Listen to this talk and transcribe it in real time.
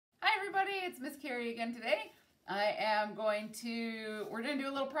everybody, it's Miss Carrie again today. We're going to do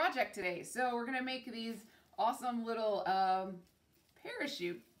a little project today. So we're going to make these awesome little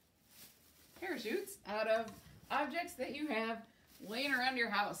parachutes out of objects that you have laying around your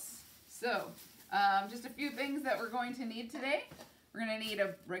house. So just a few things that we're going to need today. We're going to need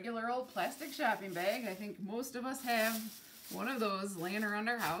a regular old plastic shopping bag. I think most of us have one of those laying around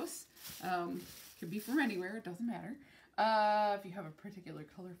our house. Could be from anywhere, it doesn't matter. If you have a particular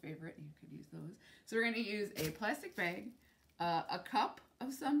color favorite, you could use those. So we're going to use a plastic bag, a cup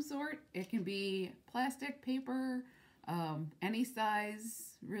of some sort. It can be plastic, paper, any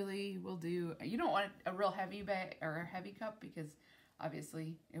size really will do. You don't want a real heavy bag or a heavy cup because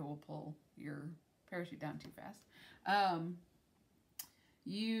obviously it will pull your parachute down too fast.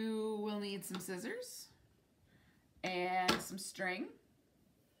 You will need some scissors and some string.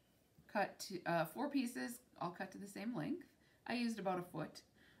 Cut to 4 pieces, all cut to the same length. I used about a foot.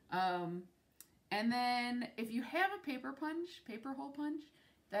 And then if you have a paper hole punch,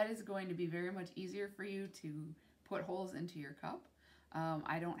 that is going to be very much easier for you to put holes into your cup.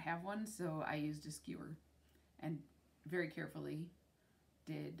 I don't have one, so I used a skewer and very carefully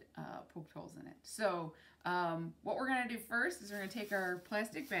did poked holes in it. So what we're going to do first is we're going to take our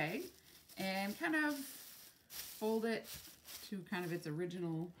plastic bag and kind of fold it to kind of its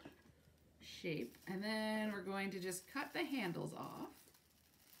original shape, and then we're going to just cut the handles off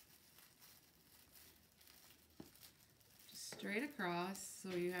just straight across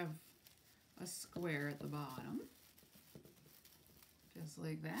so you have a square at the bottom, just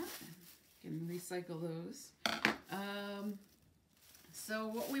like that. You can recycle those. So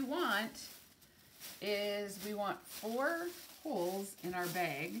what we want is we want 4 holes in our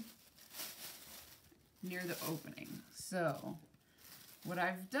bag near the opening. So what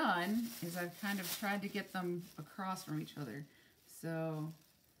I've done is I've kind of tried to get them across from each other, so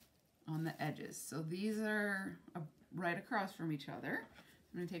on the edges. So these are right across from each other.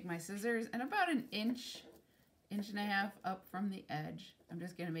 I'm going to take my scissors and about an inch and a half up from the edge, I'm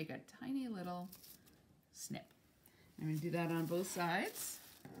just going to make a tiny little snip. I'm going to do that on both sides.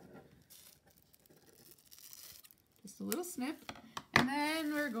 Just a little snip. And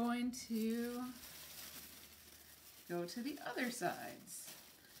then we're going to go to the other sides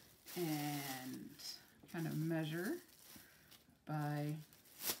and kind of measure by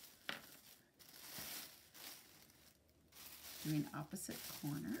doing opposite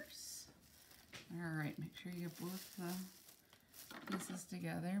corners. All right, make sure you get both pieces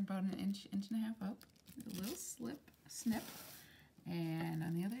together, about an inch and a half up, a little snip, and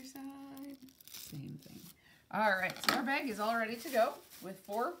on the other side, same thing. All right, so our bag is all ready to go with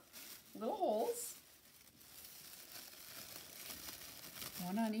 4 little holes.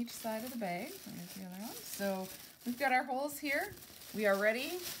 One on each side of the bag. There's the other one. So we've got our holes here. We are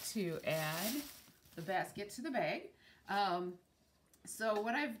ready to add the basket to the bag. So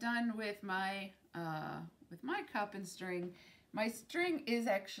what I've done with my cup and string, my string is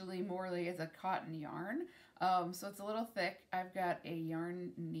actually more like a cotton yarn. So it's a little thick. I've got a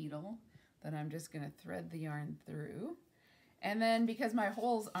yarn needle that I'm just going to thread the yarn through. And then because my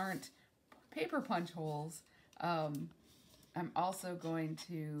holes aren't paper punch holes, I'm also going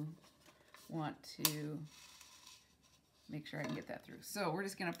to want to make sure I can get that through. So we're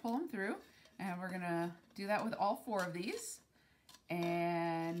just going to pull them through, and we're going to do that with all 4 of these.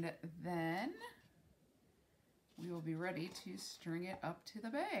 And then we will be ready to string it up to the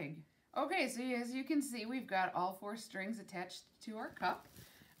bag. Okay, so as you can see, we've got all 4 strings attached to our cup.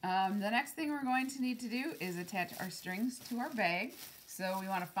 The next thing we're going to need to do is attach our strings to our bag. So we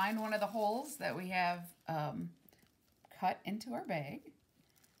want to find one of the holes that we have cut into our bag,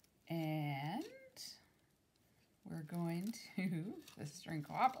 and we're going to, the string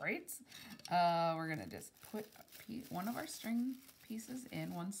cooperates, we're going to just put one of our string pieces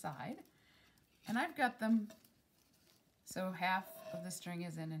in one side, and I've got them so half of the string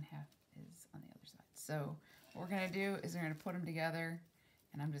is in and half is on the other side. So what we're going to do is we're going to put them together,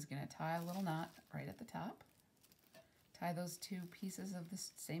 and I'm just going to tie a little knot right at the top, tie those 2 pieces of the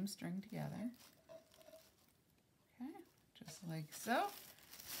same string together. Okay, just like so.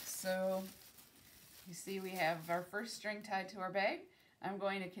 So you see we have our first string tied to our bag. I'm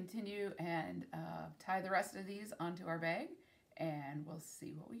going to continue and tie the rest of these onto our bag, and we'll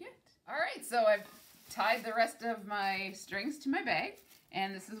see what we get. All right, so I've tied the rest of my strings to my bag,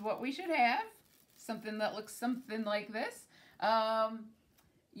 and this is what we should have. Something that looks something like this.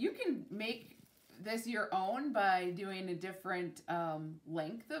 You can make this your own by doing a different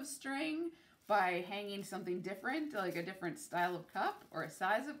length of string, by hanging something different, like a different style of cup or a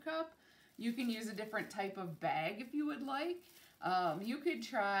size of cup. You can use a different type of bag if you would like. You could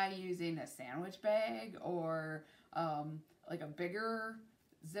try using a sandwich bag or like a bigger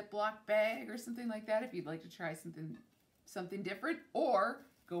Ziploc bag or something like that if you'd like to try something different, or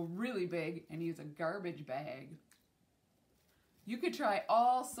go really big and use a garbage bag. You could try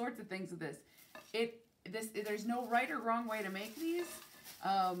all sorts of things with this. There's no right or wrong way to make these.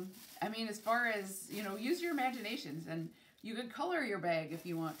 I mean, as far as, you know, use your imaginations, and you could color your bag if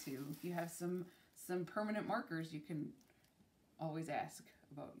you want to. If you have some permanent markers, you can always ask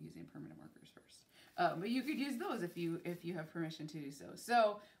about using permanent markers first. But you could use those if you have permission to do so.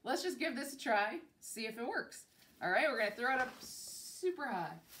 So let's just give this a try, see if it works. All right, we're gonna throw it up super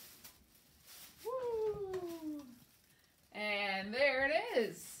high. Woo! And there it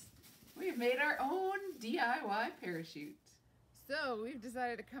is. We've made our own DIY parachute. So we've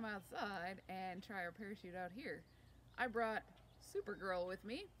decided to come outside and try our parachute out here. I brought Supergirl with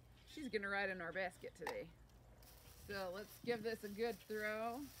me. She's gonna ride in our basket today. So let's give this a good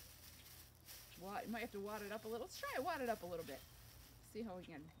throw. You might have to wad it up a little. Let's try wad it up a little bit. See what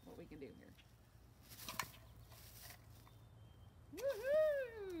we can do here.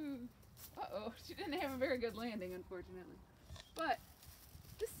 Woohoo! Uh-oh, she didn't have a very good landing, unfortunately. But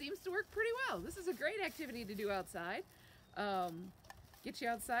this seems to work pretty well. This is a great activity to do outside. Get you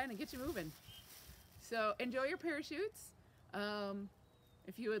outside and get you moving. So enjoy your parachutes.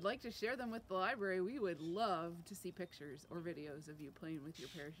 If you would like to share them with the library, we would love to see pictures or videos of you playing with your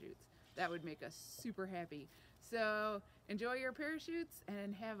parachutes. That would make us super happy. So enjoy your parachutes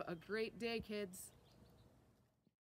and have a great day, kids.